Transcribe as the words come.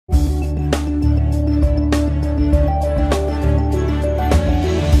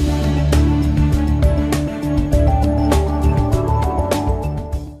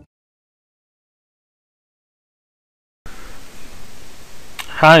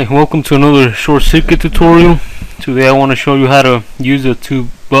Hi, welcome to another short circuit tutorial. Today I want to show you how to use the two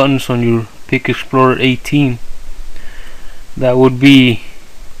buttons on your Pic18. That would be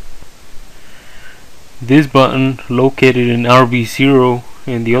this button located in RB0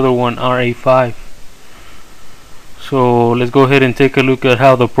 and the other one RA5. So let's go ahead and take a look at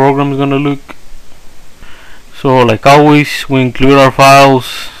how the program is going to look. So like always, we include our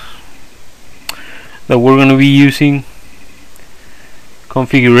files that we're going to be using,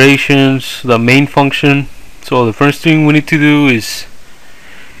 configurations, the main function. So the first thing we need to do is,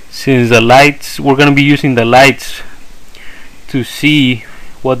 since the lights, we're going to be using the lights to see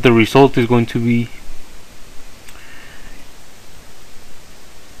what the result is going to be.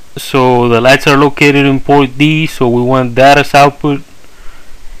 So the lights are located in port D, so we want that as output,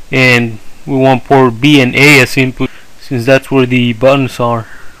 and we want port B and A as input, since that's where the buttons are.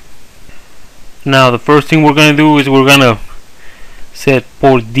 Now the first thing we're going to do is we're going to set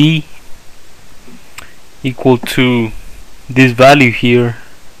port D equal to this value here.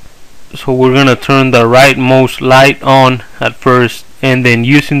 So we're going to turn the rightmost light on at first, and then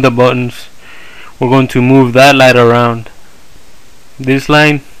using the buttons we're going to move that light around. This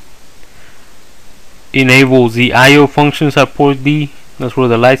line enables the IO functions at port B, that's where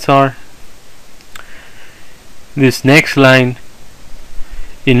the lights are. This next line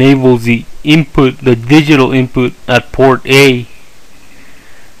enables the input, the digital input at port A,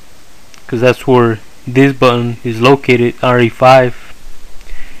 because that's where this button is located, RA5.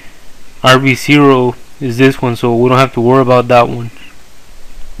 RB0 is this one, so we don't have to worry about that one,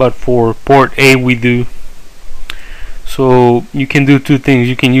 but for port A we do. So you can do two things: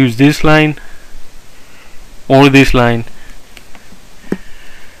 you can use this line or this line.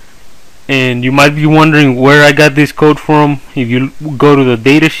 And you might be wondering where I got this code from. If you go to the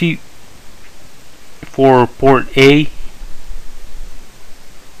datasheet for port A,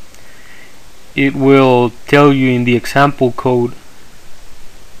 it will tell you in the example code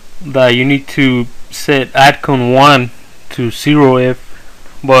that you need to set ADCON 1 to 0F,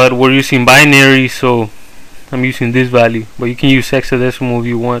 but we're using binary, so I'm using this value, but you can use hexadecimal if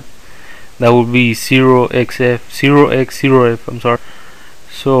you want. That would be 0xF, 0x0F, I'm sorry.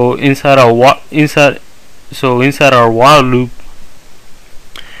 So inside our while loop,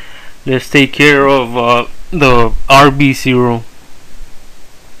 let's take care of the RB0.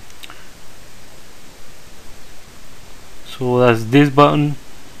 So that's this button.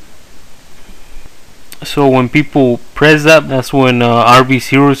 So when people press that, that's when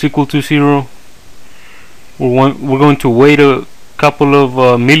RB0 is equal to 0. We're going to wait a couple of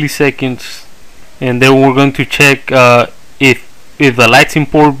milliseconds, and then we're going to check if the lights in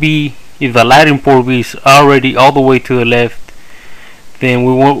port B, if the light in port B is already all the way to the left, then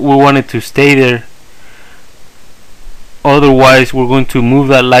we want it to stay there. Otherwise, we're going to move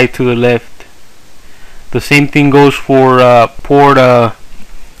that light to the left. The same thing goes for port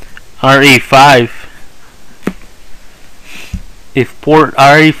RA5. If port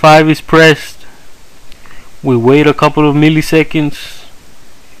RA5 is pressed, we wait a couple of milliseconds.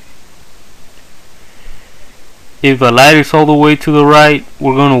 If the light is all the way to the right,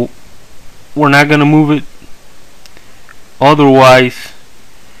 we're not gonna move it. Otherwise,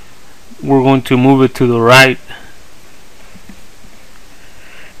 we're going to move it to the right.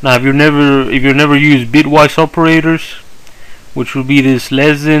 Now, if you never use bitwise operators, which will be this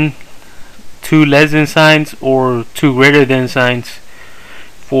less than, 2 less than signs, or 2 greater than signs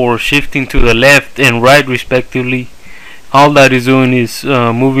for shifting to the left and right respectively, all that is doing is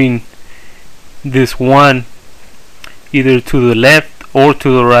moving this 1 either to the left or to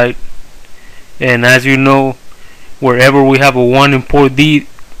the right. And as you know, wherever we have a 1 in port D,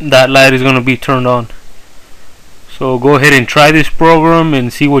 that light is going to be turned on. So go ahead and try this program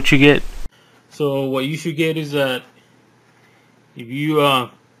and see what you get. So what you should get is that if you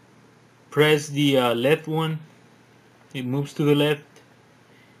press the left one, it moves to the left.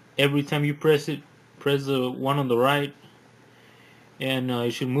 Every time you press it, press the one on the right, and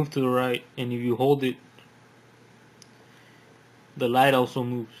it should move to the right. And if you hold it, the light also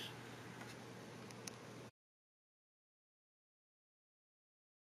moves.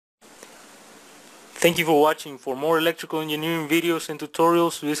 Thank you for watching. For more electrical engineering videos and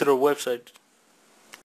tutorials, visit our website.